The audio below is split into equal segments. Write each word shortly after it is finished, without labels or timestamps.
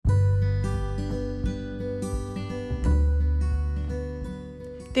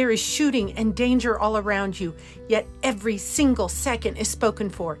There is shooting and danger all around you, yet every single second is spoken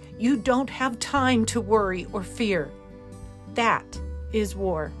for. You don't have time to worry or fear. That is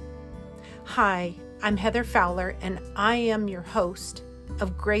war. Hi, I'm Heather Fowler, and I am your host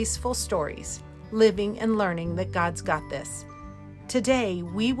of Graceful Stories, living and learning that God's got this. Today,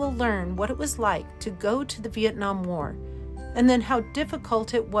 we will learn what it was like to go to the Vietnam War, and then how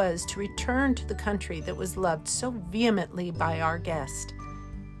difficult it was to return to the country that was loved so vehemently by our guest,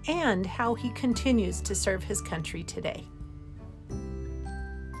 and how he continues to serve his country today.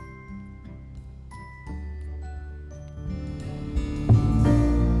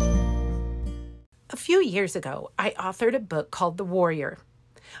 A few years ago, I authored a book called The Warrior.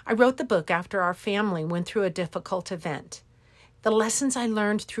 I wrote the book after our family went through a difficult event. The lessons I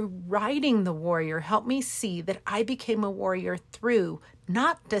learned through writing The Warrior helped me see that I became a warrior through,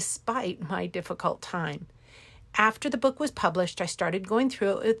 not despite, my difficult time. After the book was published, I started going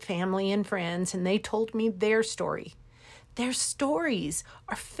through it with family and friends, and they told me their story. Their stories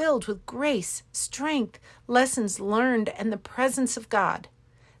are filled with grace, strength, lessons learned, and the presence of God.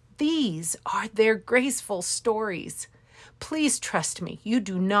 These are their graceful stories. Please trust me, you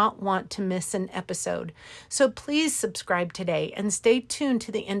do not want to miss an episode. So please subscribe today and stay tuned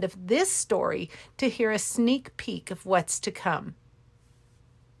to the end of this story to hear a sneak peek of what's to come.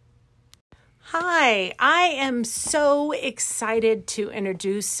 Hi, I am so excited to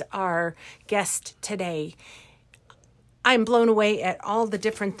introduce our guest today. I'm blown away at all the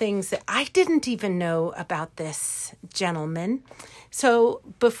different things that I didn't even know about this gentleman. So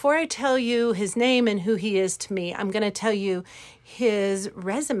before I tell you his name and who he is to me, I'm going to tell you his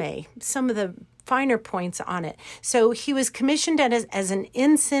resume, some of the finer points on it. So he was commissioned as an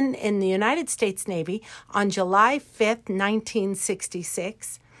ensign in the United States Navy on July 5th,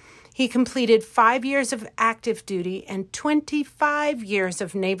 1966. He completed 5 years of active duty and 25 years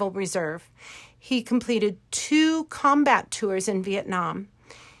of Naval Reserve. He completed 2 combat tours in Vietnam.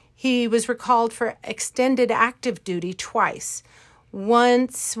 He was recalled for extended active duty twice.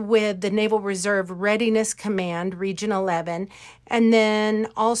 Once with the Naval Reserve Readiness Command, Region 11, and then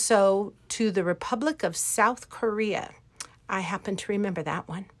also to the Republic of South Korea. I happen to remember that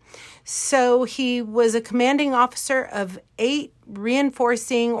one. So he was a commanding officer of 8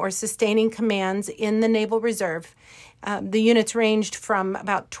 reinforcing or sustaining commands in the Naval Reserve. The units ranged from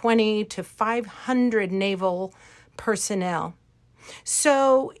about 20 to 500 naval personnel.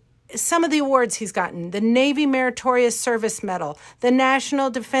 So some of the awards he's gotten: the Navy Meritorious Service Medal, the National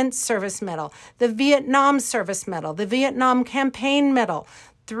Defense Service Medal, the Vietnam Service Medal, the Vietnam Campaign Medal,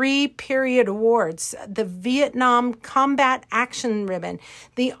 3 period awards, the Vietnam Combat Action Ribbon,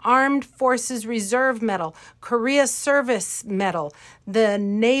 the Armed Forces Reserve Medal, Korea Service Medal, the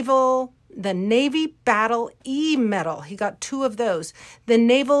Navy Battle E Medal. He got 2 of those. The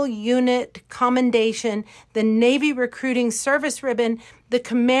Naval Unit Commendation, the Navy Recruiting Service Ribbon, the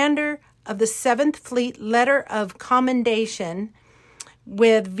Commander of the 7th Fleet Letter of Commendation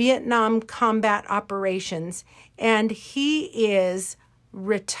with Vietnam Combat Operations. And he is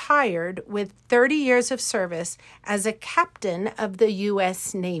retired with 30 years of service as a captain of the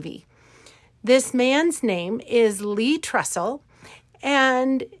U.S. Navy. This man's name is Lee Trussell,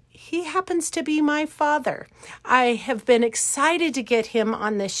 and he happens to be my father. I have been excited to get him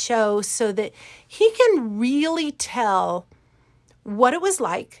on this show so that he can really tell what it was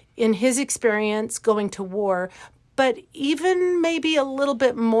like in his experience going to war, but even maybe a little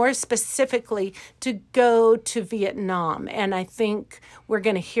bit more specifically to go to Vietnam. And I think we're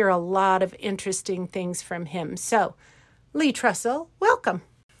going to hear a lot of interesting things from him. So, Lee Trussell, welcome.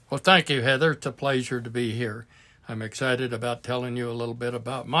 Well, thank you, Heather. It's a pleasure to be here. I'm excited about telling you a little bit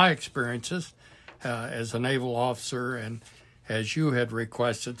about my experiences as a naval officer, and as you had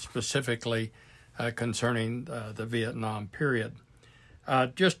requested, specifically concerning the Vietnam period.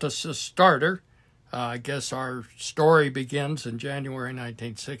 Just as a starter, I guess our story begins in January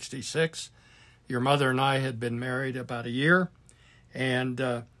 1966. Your mother and I had been married about a year, and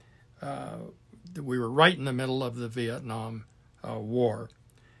we were right in the middle of the Vietnam War.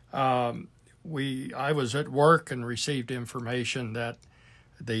 I was at work and received information that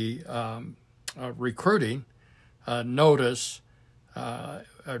the recruiting notice, a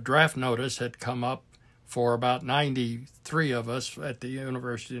draft notice, had come up for about 93 of us at the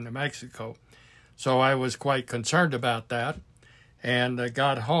University of New Mexico. So I was quite concerned about that. And I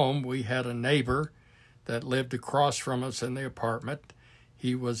got home. We had a neighbor that lived across from us in the apartment.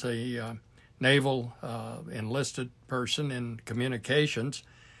 He was a naval enlisted person in communications.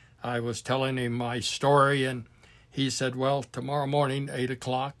 I was telling him my story, and he said, well, tomorrow morning, 8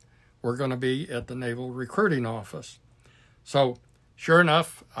 o'clock, we're going to be at the Naval Recruiting Office. So sure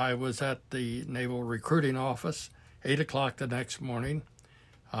enough, I was at the Naval Recruiting Office, 8 o'clock the next morning.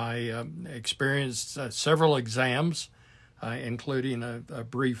 I experienced several exams, including a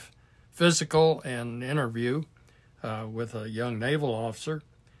brief physical and interview with a young naval officer.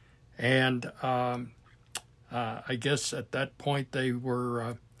 And I guess at that point they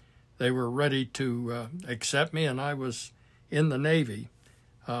were ready to accept me, and I was in the Navy.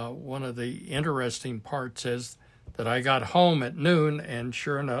 One of the interesting parts is that I got home at noon, and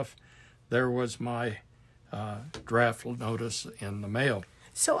sure enough, there was my draft notice in the mail.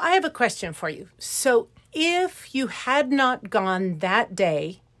 So I have a question for you. So if you had not gone that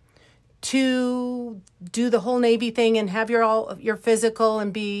day to do the whole Navy thing and have your physical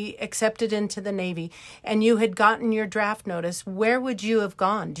and be accepted into the Navy, and you had gotten your draft notice, where would you have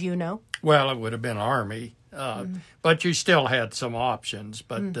gone? Do you know? Well, it would have been Army, but you still had some options.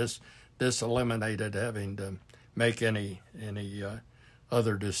 But this eliminated having to make any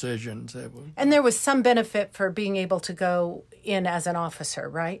other decisions. And there was some benefit for being able to go in as an officer,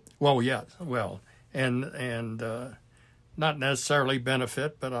 right? Well, yes. Well, and not necessarily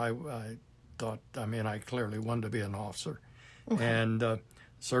benefit, but I thought, I clearly wanted to be an officer. Okay. And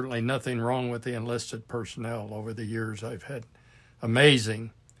certainly nothing wrong with the enlisted personnel. Over the years, I've had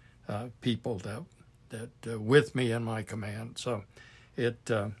amazing people that with me in my command. So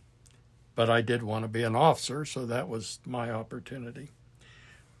but I did want to be an officer, so that was my opportunity.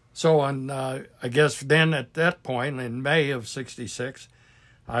 So I guess then at that point, in May of '66,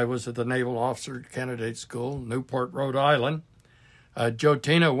 I was at the Naval Officer Candidate School, Newport, Rhode Island.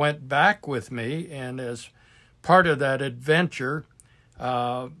 Jotina went back with me, and as part of that adventure,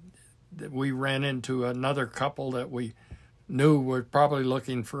 we ran into another couple that we knew were probably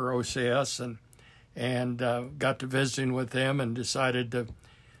looking for OCS, and got to visiting with them and decided to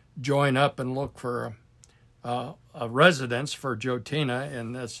join up and look for a residence for Jotina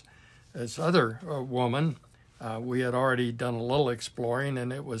and this other woman. We had already done a little exploring,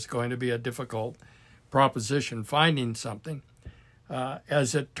 and it was going to be a difficult proposition finding something.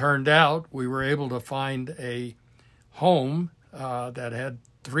 As it turned out, we were able to find a home that had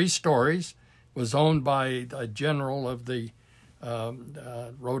 3 stories, was owned by a general of the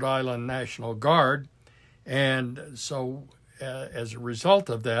Rhode Island National Guard, and so as a result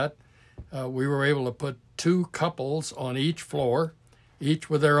of that, we were able to put 2 couples on each floor, each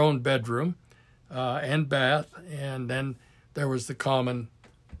with their own bedroom and bath, and then there was the common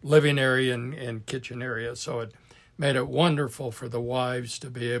living area and kitchen area. So it made it wonderful for the wives to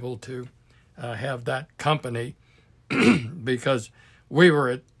be able to have that company because we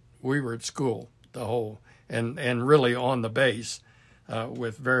were at school the whole and really on the base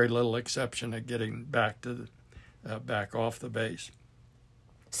with very little exception of getting back off the base.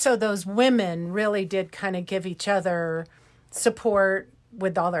 So those women really did kind of give each other support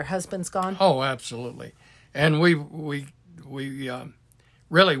with all their husbands gone? Oh, absolutely. And we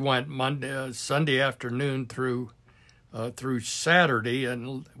really went Sunday afternoon through Saturday,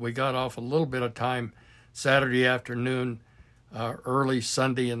 and we got off a little bit of time Saturday afternoon, early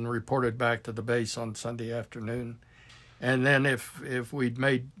Sunday, and reported back to the base on Sunday afternoon. And then if we'd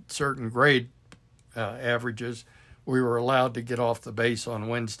made certain grade averages, we were allowed to get off the base on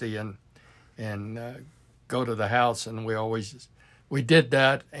Wednesday and go to the house, and we did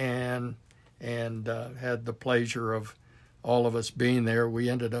that and had the pleasure of all of us being there. We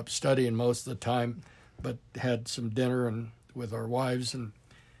ended up studying most of the time, but had some dinner and with our wives and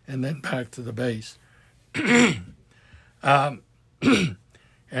then back to the base. And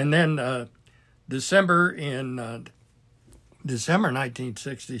then December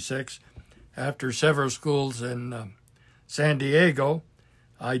 1966, after several schools in San Diego,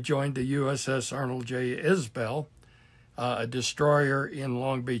 I joined the USS Arnold J. Isbell, a destroyer in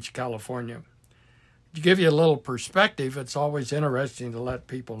Long Beach, California. To give you a little perspective, it's always interesting to let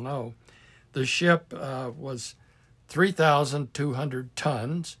people know, the ship was 3,200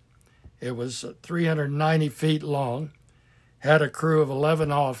 tons. It was 390 feet long, had a crew of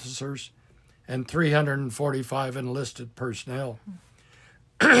 11 officers, and 345 enlisted personnel.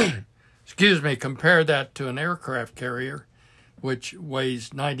 Excuse me, compare that to an aircraft carrier, which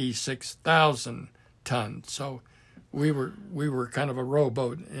weighs 96,000 tons. So we were kind of a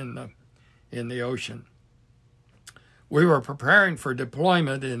rowboat in the ocean. We were preparing for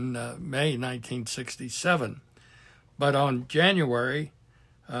deployment in May 1967, but in January,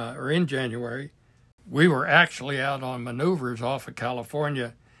 we were actually out on maneuvers off of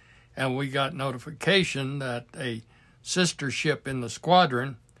California, and we got notification that a sister ship in the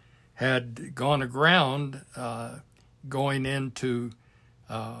squadron had gone aground going into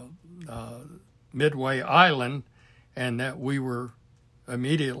Midway Island, and that we were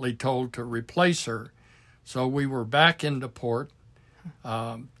immediately told to replace her. So we were back into port,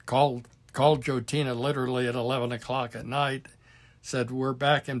 called Jotina literally at 11 o'clock at night, said, we're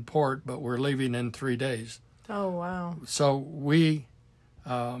back in port, but we're leaving in 3 days. Oh, wow. So we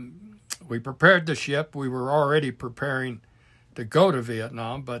prepared the ship. We were already preparing to go to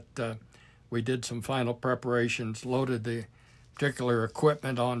Vietnam, but we did some final preparations, loaded the particular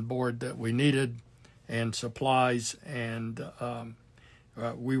equipment on board that we needed and supplies, and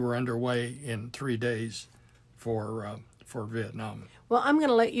we were underway in 3 days for Vietnam. Well, I'm going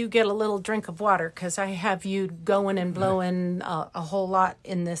to let you get a little drink of water because I have you going and blowing a whole lot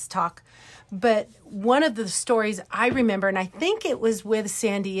in this talk. But one of the stories I remember, and I think it was with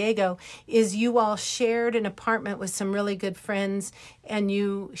San Diego, is you all shared an apartment with some really good friends, and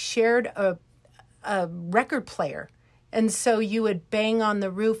you shared a record player. And so you would bang on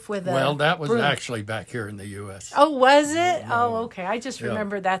the roof with a Well, that was broom. actually back here in the U.S. Oh, was it? Oh, okay. I just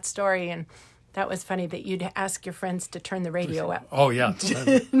remember that story, and that was funny that you'd ask your friends to turn the radio up. Oh, yeah.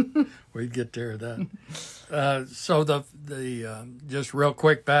 We'd get there then. So the just real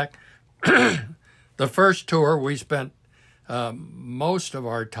quick back, the first tour we spent most of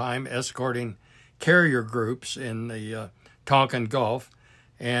our time escorting carrier groups in the Tonkin Gulf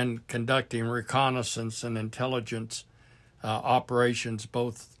and conducting reconnaissance and intelligence operations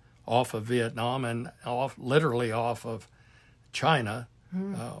both off of Vietnam and literally off of China,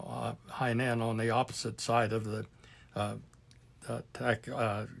 Hainan on the opposite side of the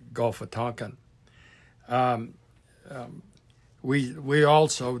Gulf of Tonkin. We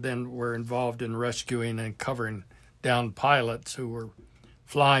also then were involved in rescuing and covering down pilots who were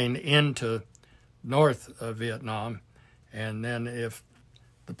flying into North Vietnam, and then if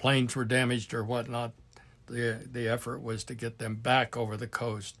the planes were damaged or whatnot, the effort was to get them back over the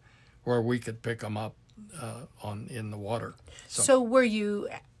coast where we could pick them up in the water. So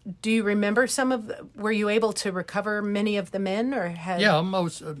do you remember were you able to recover many of the men, or Yeah,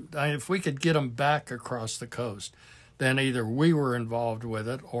 most. If we could get them back across the coast, then either we were involved with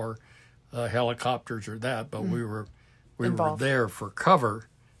it or helicopters or that, but we were there for cover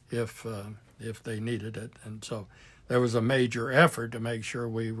if they needed it, and so there was a major effort to make sure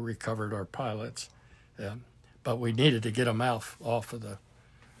we recovered our pilots, but we needed to get them off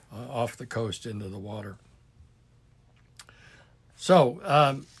the coast into the water. So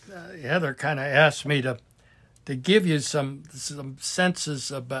Heather kind of asked me to give you some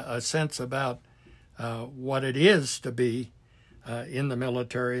sense about what it is to be in the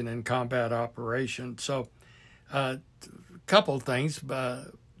military and in combat operations. So a couple of things. By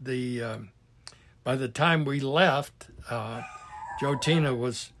the time we left, Jotina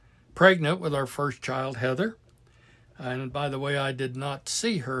was pregnant with our first child, Heather. And by the way, I did not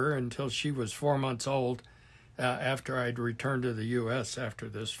see her until she was 4 months old after I'd returned to the U.S. after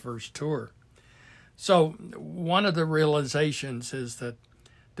this first tour. So one of the realizations is that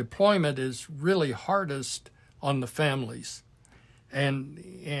deployment is really hardest on the families and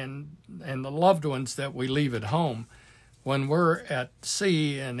the loved ones that we leave at home. When we're at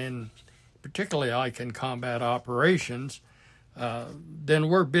sea and in particularly in combat operations, then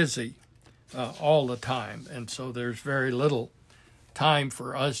we're busy all the time, and so there's very little time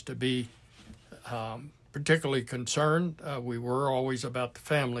for us to be particularly concerned. We were always about the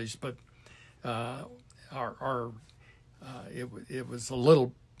families, but it was a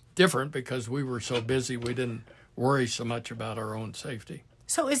little different because we were so busy we didn't worry so much about our own safety.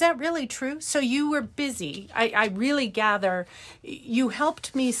 So is that really true? So you were busy. I really gather you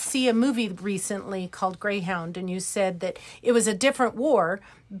helped me see a movie recently called Greyhound, and you said that it was a different war,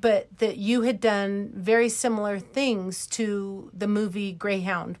 but that you had done very similar things to the movie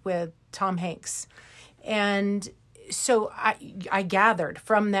Greyhound with Tom Hanks. And so I gathered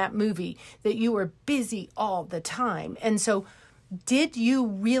from that movie that you were busy all the time. And so did you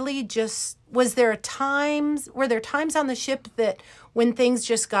really were there times on the ship that when things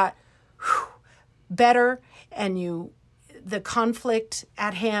just got better and the conflict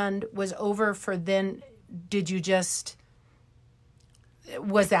at hand was over then,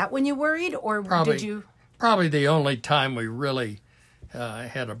 was that when you worried, or did you? Probably the only time we really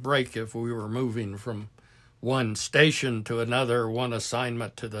had a break if we were moving from one station to another, one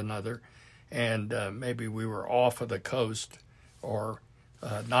assignment to another, and maybe we were off of the coast or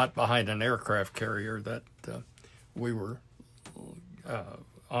not behind an aircraft carrier that we were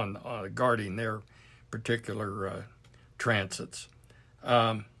on guarding their particular transits.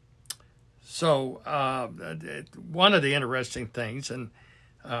 So one of the interesting things, and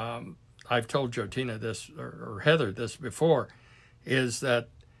I've told Jotina this or Heather this before, is that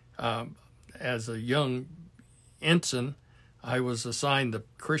as a young ensign, I was assigned the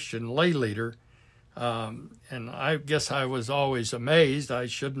Christian lay leader, and I guess I was always amazed. I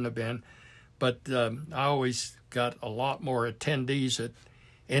shouldn't have been, but I always got a lot more attendees at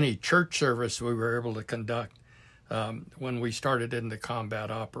any church service we were able to conduct when we started into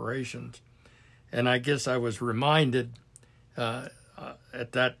combat operations. And I guess I was reminded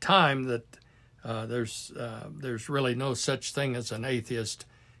at that time that there's really no such thing as an atheist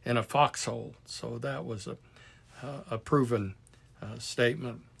in a foxhole. So that was a proven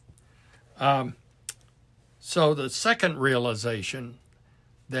statement. So the second realization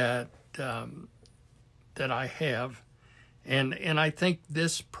that I have, and I think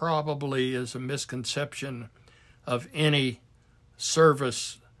this probably is a misconception of any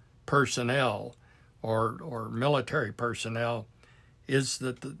service personnel or military personnel, is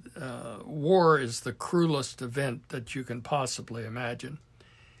that the war is the cruelest event that you can possibly imagine.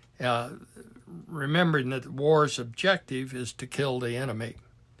 Remembering that war's objective is to kill the enemy.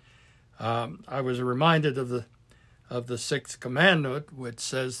 I was reminded of the sixth commandment, which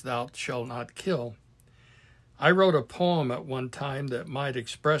says, "Thou shalt not kill." I wrote a poem at one time that might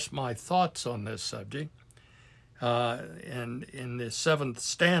express my thoughts on this subject. And in the seventh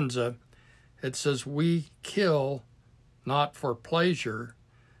stanza, it says, "We kill not for pleasure,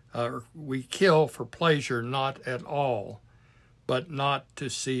 we kill for pleasure not at all, but not to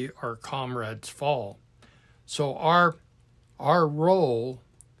see our comrades fall." So our role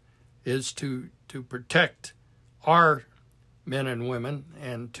is to protect our men and women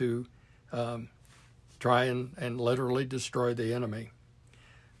and to try and literally destroy the enemy.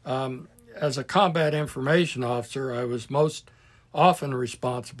 As a combat information officer, I was most often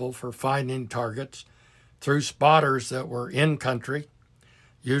responsible for finding targets through spotters that were in country,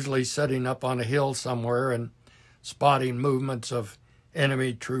 usually setting up on a hill somewhere and spotting movements of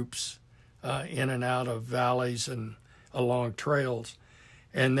enemy troops in and out of valleys and along trails,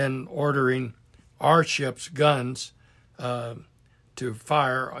 and then ordering our ship's guns to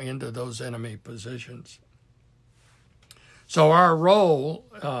fire into those enemy positions. So our role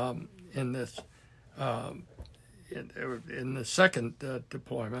in this in the second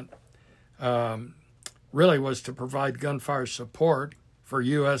deployment really was to provide gunfire support for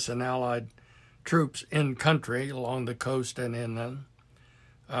U.S. and Allied troops in country along the coast and inland.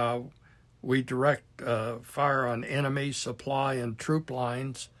 We direct fire on enemy supply and troop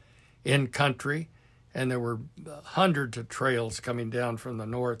lines in country, and there were hundreds of trails coming down from the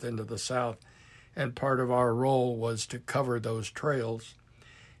north into the south, and part of our role was to cover those trails.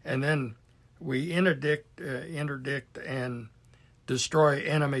 And then we interdict and destroy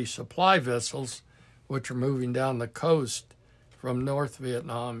enemy supply vessels, which are moving down the coast from North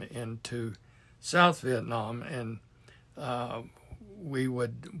Vietnam into South Vietnam, and we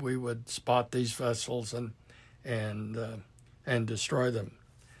would spot these vessels and destroy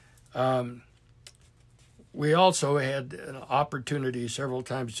them. We also had an opportunity several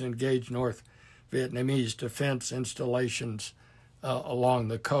times to engage North Vietnamese defense installations along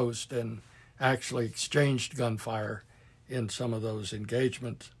the coast and actually exchanged gunfire in some of those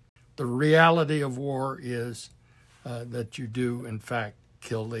engagements. The reality of war is that you do, in fact,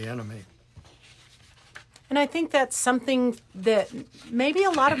 kill the enemy. And I think that's something that maybe a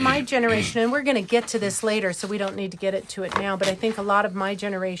lot of my generation, and we're going to get to this later, so we don't need to get to it now, but I think a lot of my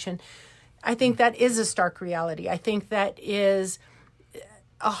generation, I think that is a stark reality. I think that is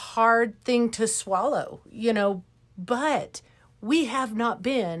a hard thing to swallow, but we have not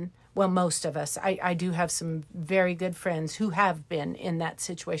been, well, most of us, I do have some very good friends who have been in that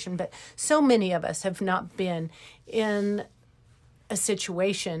situation, but so many of us have not been in a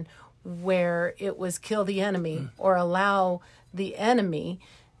situation where it was kill the enemy or allow the enemy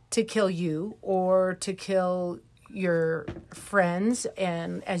to kill you or to kill your friends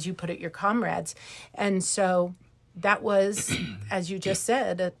and, as you put it, your comrades. And so that was, as you just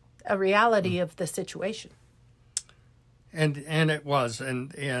said, a reality of the situation. And it was,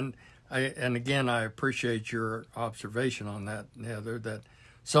 and again, I appreciate your observation on that, Heather, that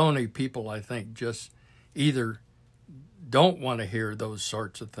so many people, I think, just either don't want to hear those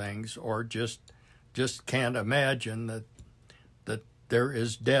sorts of things or just can't imagine that there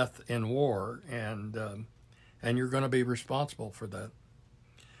is death in war, and you're going to be responsible for that.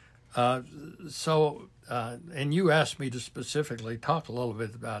 And you asked me to specifically talk a little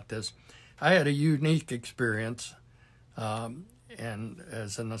bit about this. I had a unique experience, and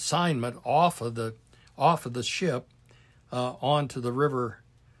as an assignment off of the ship onto the river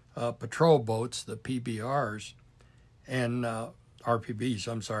patrol boats, the PBRs, and RPBs,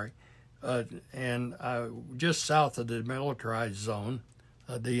 I'm sorry, and just south of the demilitarized zone,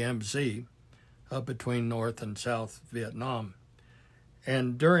 the DMZ, between North and South Vietnam.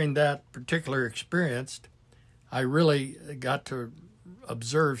 And during that particular experience, I really got to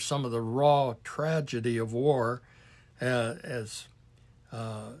observe some of the raw tragedy of war, as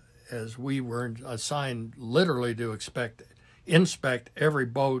we were assigned literally to inspect every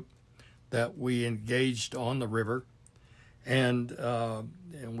boat that we engaged on the river, and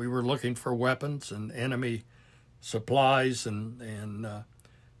we were looking for weapons and enemy supplies, and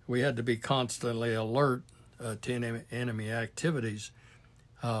we had to be constantly alert to enemy activities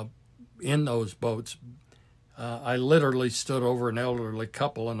in those boats. I literally stood over an elderly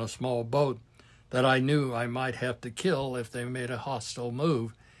couple in a small boat that I knew I might have to kill if they made a hostile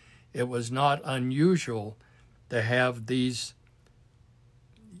move. It was not unusual to have these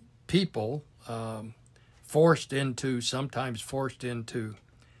people sometimes forced into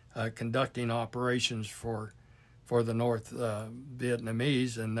conducting operations for the North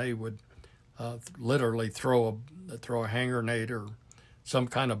Vietnamese, and they would literally throw a hand grenade or some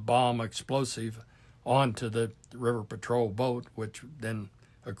kind of bomb explosive onto the river patrol boat, which then,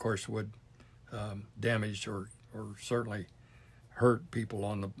 of course, would damage or certainly hurt people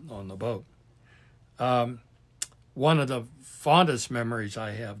on the boat. One of the fondest memories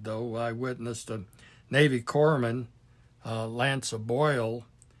I have, though, I witnessed a Navy corpsman lance a boil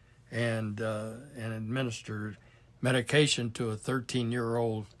and administer medication to a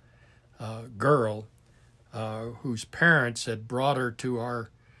 13-year-old girl whose parents had brought her to our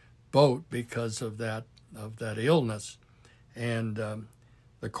boat because of that illness, and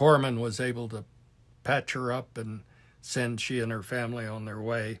the corpsman was able to patch her up and send she and her family on their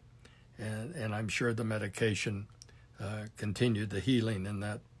way, and I'm sure the medication continued the healing in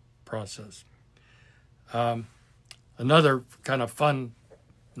that process. Another kind of fun,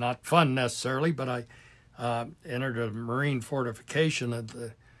 not fun necessarily, but I entered a marine fortification at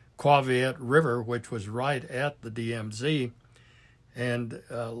the Qua Viet River, which was right at the DMZ, and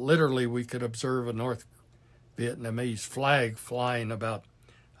literally we could observe a North Vietnamese flag flying about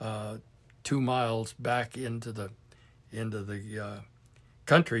 2 miles back into the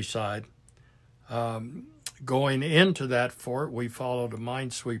countryside. Going into that fort, we followed a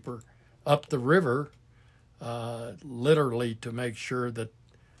minesweeper up the river, literally to make sure that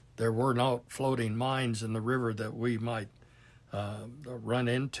there were no floating mines in the river that we might run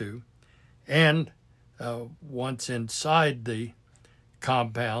into. And once inside the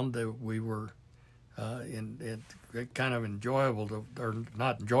compound, we were in kind of enjoyable, or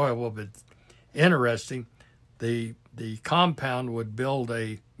not enjoyable, but interesting. The compound would build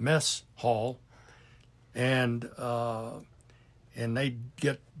a mess hall, and they'd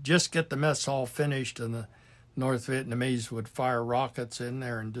get the mess hall finished, and the North Vietnamese would fire rockets in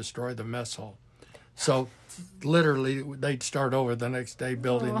there and destroy the mess hall. So literally, they'd start over the next day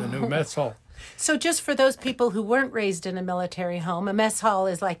building the new mess hall. So just for those people who weren't raised in a military home, a mess hall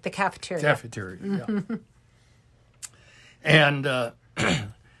is like the cafeteria. Yeah. And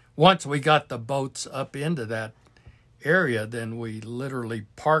once we got the boats up into that area, then we literally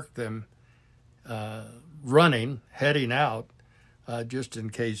parked them running, heading out, just in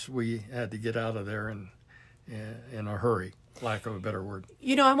case we had to get out of there in a hurry, lack of a better word.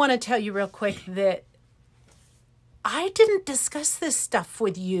 You know, I want to tell you real quick that I didn't discuss this stuff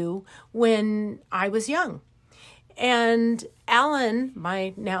with you when I was young. And Alan,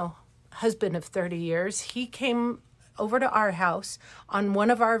 my now husband of 30 years, he came over to our house on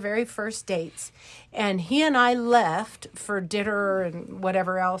one of our very first dates. And he and I left for dinner and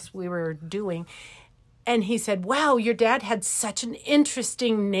whatever else we were doing. And he said, wow, your dad had such an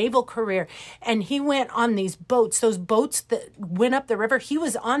interesting naval career. And he went on these boats, those boats that went up the river. He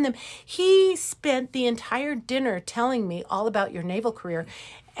was on them. He spent the entire dinner telling me all about your naval career.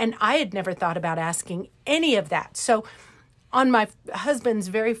 And I had never thought about asking any of that. So on my husband's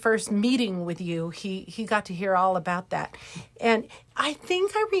very first meeting with you, he got to hear all about that. And I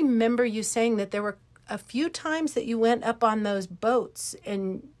think I remember you saying that there were a few times that you went up on those boats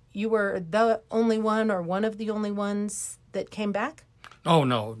and you were the only one or one of the only ones that came back? Oh,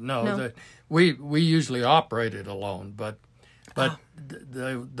 no. We usually operated alone, but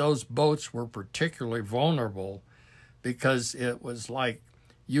those boats were particularly vulnerable because it was like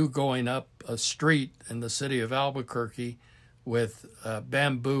you going up a street in the city of Albuquerque with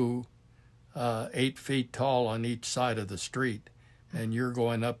bamboo 8 feet tall on each side of the street, and you're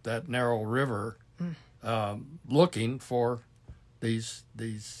going up that narrow river looking for these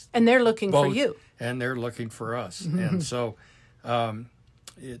and they're looking boats, for you, and they're looking for us. And so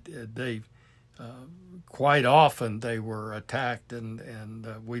they quite often they were attacked, and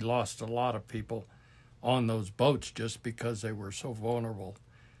we lost a lot of people on those boats just because they were so vulnerable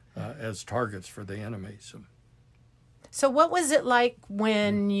as targets for the enemy. So So what was it like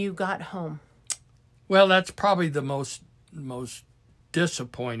when you got home? Well, that's probably the most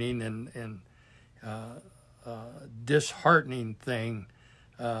disappointing and disheartening thing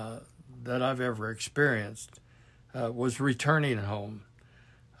that I've ever experienced was returning home,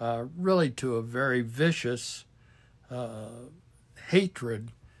 really to a very vicious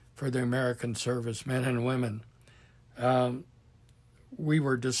hatred for the American servicemen and women. We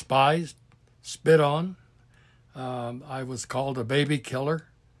were despised, spit on. I was called a baby killer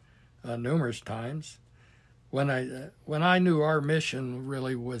numerous times. When I knew our mission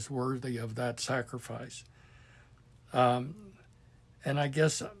really was worthy of that sacrifice. And I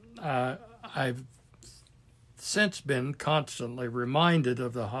guess I've since been constantly reminded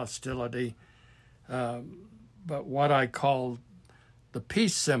of the hostility, but what I call the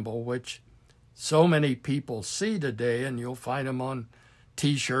peace symbol, which so many people see today, and you'll find them on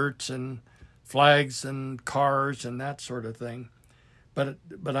T-shirts and flags and cars and that sort of thing.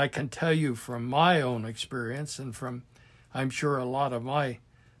 But I can tell you from my own experience and from, I'm sure, a lot of my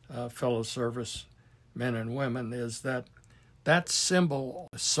fellow service men and women, is that symbol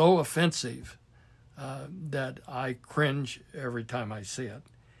is so offensive that I cringe every time I see it.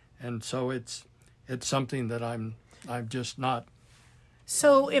 And so it's something that I'm just not.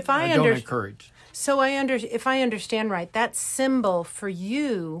 So if I don't encourage. So if I understand right, that symbol for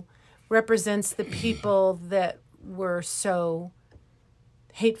you represents the people that were so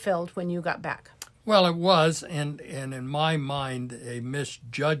hate-filled when you got back. Well, it was, and in my mind, a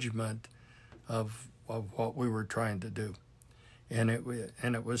misjudgment of what we were trying to do, and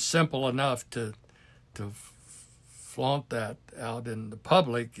it was simple enough to flaunt that out in the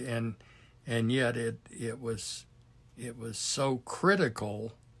public, and yet it was so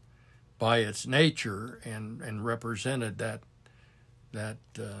critical by its nature, and represented that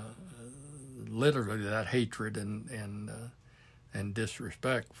literally that hatred and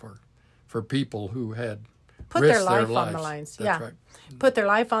disrespect for people who had put risked their life lives on the lines. That's yeah, right. Put their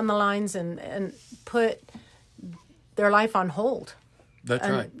life on the lines and put their life on hold. That's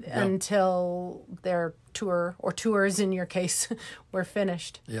right. Yeah. Until their tour, or tours in your case, were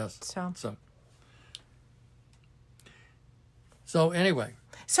finished. Yes. So anyway.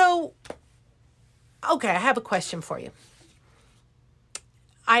 So, okay, I have a question for you.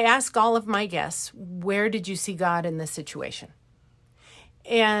 I ask all of my guests, where did you see God in this situation?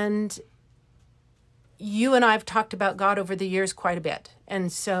 And you and I have talked about God over the years quite a bit.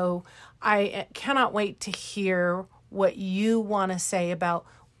 And so I cannot wait to hear what you want to say about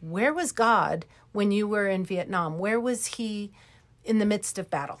where was God when you were in Vietnam? Where was he in the midst of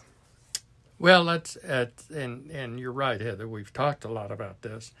battle? Well, and you're right, Heather. We've talked a lot about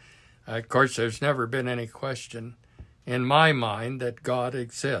this. Of course, there's never been any question in my mind that God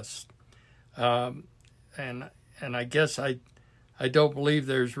exists, and I guess I don't believe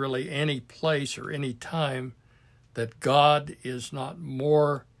there's really any place or any time that God is not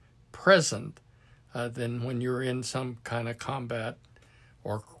more present than when you're in some kind of combat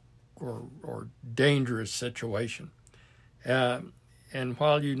or dangerous situation. And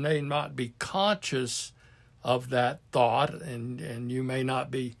while you may not be conscious of that thought, and you may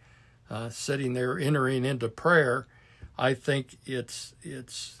not be sitting there entering into prayer, I think it's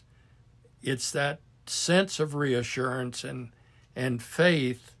that sense of reassurance and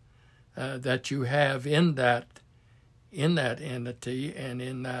faith that you have in that entity and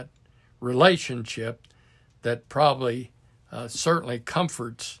in that relationship that probably certainly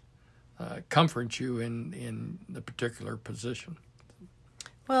comforts you in the particular position.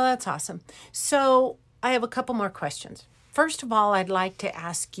 Well, that's awesome. So I have a couple more questions. First of all, I'd like to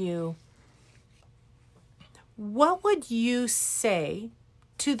ask you, what would you say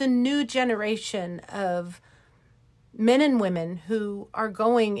to the new generation of men and women who are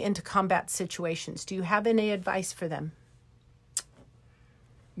going into combat situations? Do you have any advice for them?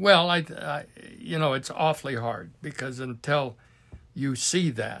 Well, I it's awfully hard, because until you see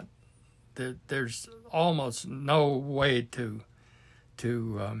that, there's almost no way to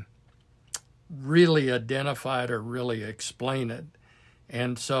really identify it or really explain it.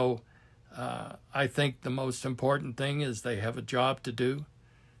 And so I think the most important thing is they have a job to do,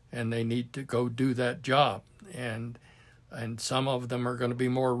 and they need to go do that job. And some of them are going to be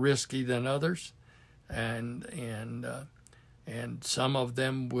more risky than others, and some of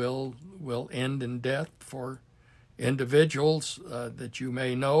them will end in death for individuals that you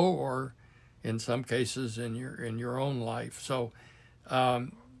may know, or in some cases in your own life. So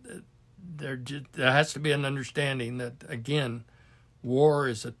there has to be an understanding that, again, war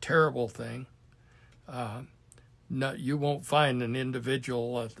is a terrible thing. You won't find an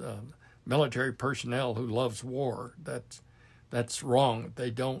individual military personnel who loves war. That's wrong. They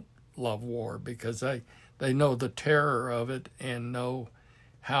don't love war because they know the terror of it and know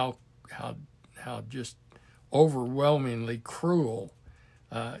how just overwhelmingly cruel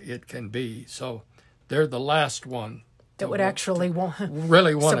it can be. So they're the last one that would actually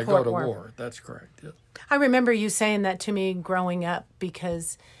really want to go to war. war. That's correct. Yes. I remember you saying that to me growing up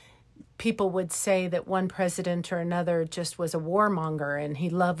because people would say that one president or another just was a warmonger and he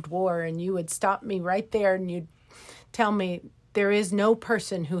loved war, and you would stop me right there and you'd tell me there is no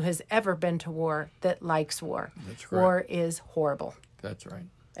person who has ever been to war that likes war. That's correct. War is horrible. That's right.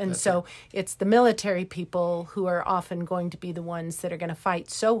 And so it's the military people who are often going to be the ones that are going to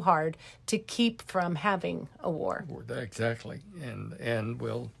fight so hard to keep from having a war. Exactly. And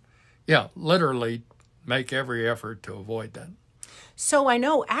will, literally make every effort to avoid that. So I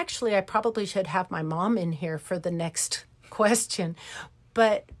know, actually, I probably should have my mom in here for the next question.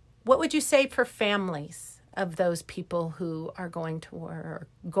 But what would you say for families of those people who are going to war or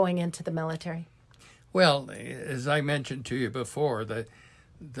going into the military? Well, as I mentioned to you before, the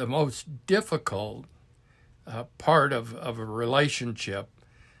most difficult part of a relationship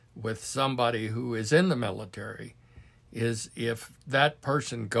with somebody who is in the military is if that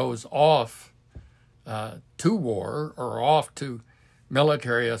person goes off to war or off to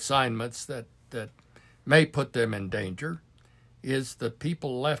military assignments that may put them in danger, is the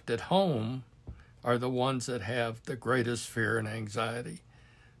people left at home are the ones that have the greatest fear and anxiety.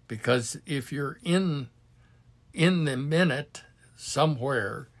 Because if you're in the minute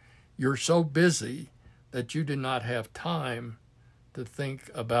somewhere, you're so busy that you do not have time to think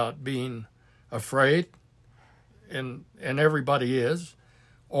about being afraid, and everybody is,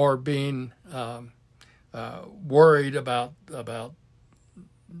 or being worried about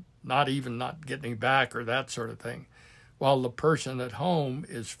not getting back or that sort of thing, while the person at home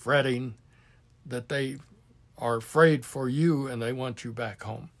is fretting that they are afraid for you and they want you back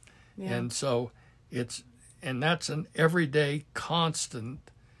home. Yeah. And so that's an everyday constant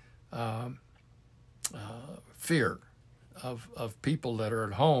fear of people that are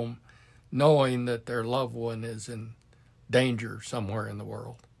at home, knowing that their loved one is in danger somewhere in the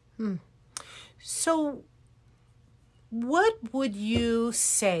world. So what would you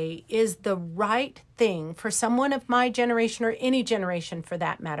say is the right thing for someone of my generation, or any generation for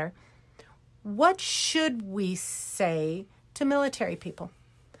that matter? What should we say to military people?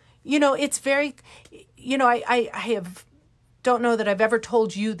 It's very, I don't know that I've ever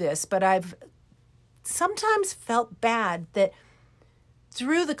told you this, but I've sometimes felt bad that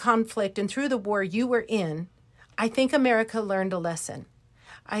through the conflict and through the war you were in, I think America learned a lesson.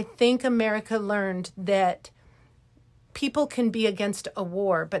 I think America learned that people can be against a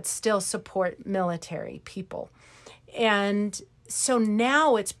war but still support military people. And so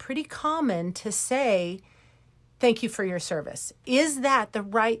now it's pretty common to say, thank you for your service. Is that the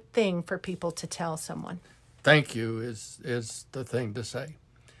right thing for people to tell someone? Thank you is the thing to say.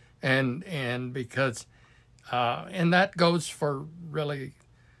 And because, and that goes for really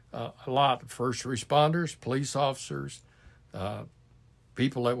a lot of first responders, police officers,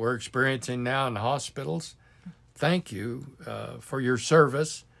 people that we're experiencing now in the hospitals. Thank you for your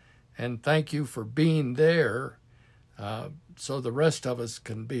service, and thank you for being there so the rest of us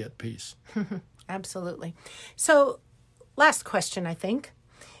can be at peace. Absolutely. So, last question, I think.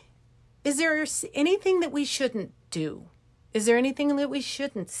 Is there anything that we shouldn't do? Is there anything that we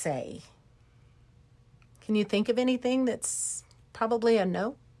shouldn't say? Can you think of anything that's probably a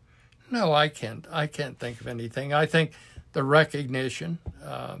no? No, I can't. I can't think of anything. I think the recognition,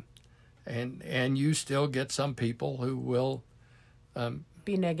 and you still get some people who will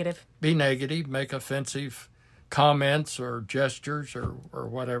be negative, make offensive comments or gestures or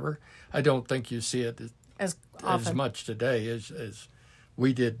whatever. I don't think you see it as much today as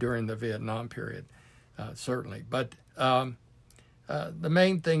we did during the Vietnam period, certainly. But the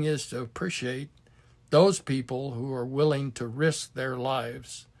main thing is to appreciate those people who are willing to risk their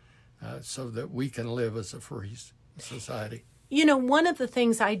lives so that we can live as a free society. One of the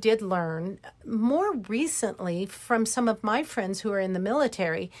things I did learn more recently from some of my friends who are in the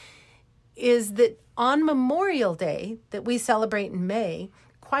military is that on Memorial Day, that we celebrate in May,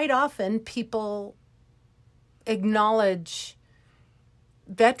 quite often people acknowledge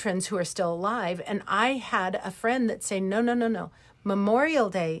veterans who are still alive. And I had a friend that say, no. Memorial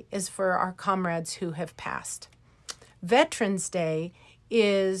Day is for our comrades who have passed. Veterans Day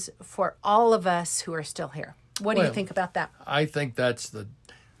is for all of us who are still here. What do you think about that? I think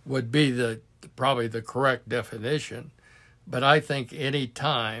would be probably the correct definition. But I think any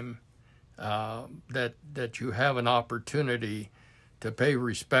time that you have an opportunity to pay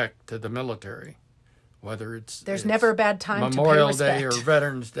respect to the military, whether it's never a bad time Memorial to pay Day or respect.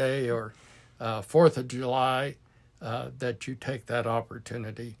 Veterans Day or 4th of July, that you take that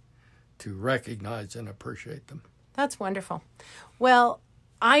opportunity to recognize and appreciate them. That's wonderful. Well,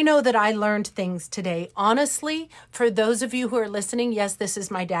 I know that I learned things today. Honestly, for those of you who are listening, yes, this is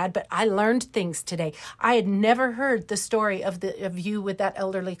my dad, but I learned things today. I had never heard the story of you with that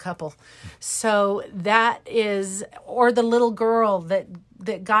elderly couple. So that is, or the little girl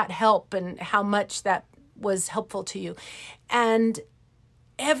that got help and how much that was helpful to you. And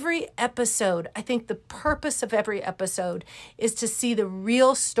every episode, I think the purpose of every episode is to see the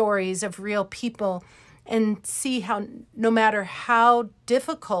real stories of real people and see how, no matter how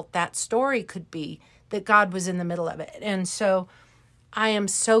difficult that story could be, that God was in the middle of it. And so I am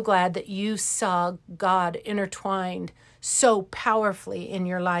so glad that you saw God intertwined so powerfully in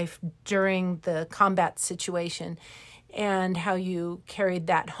your life during the combat situation, and how you carried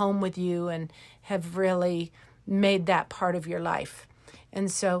that home with you and have really made that part of your life. And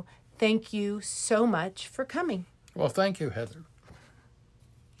so thank you so much for coming. Well, thank you, Heather.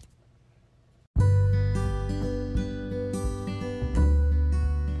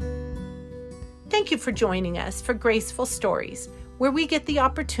 Thank you for joining us for Graceful Stories, where we get the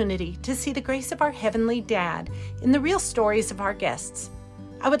opportunity to see the grace of our Heavenly Dad in the real stories of our guests.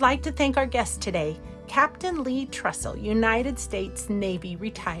 I would like to thank our guest today, Captain Lee Trussell, United States Navy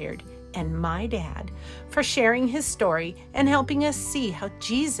retired, and my dad, for sharing his story and helping us see how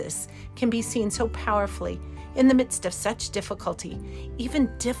Jesus can be seen so powerfully in the midst of such difficulty,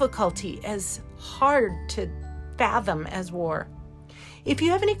 even difficulty as hard to fathom as war. If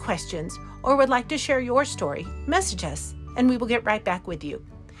you have any questions or would like to share your story, message us and we will get right back with you.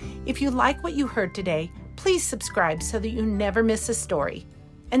 If you like what you heard today, please subscribe so that you never miss a story.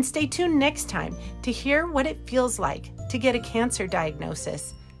 And stay tuned next time to hear what it feels like to get a cancer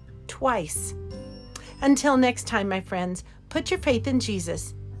diagnosis twice. Until next time, my friends, put your faith in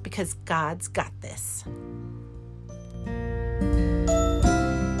Jesus because God's got this.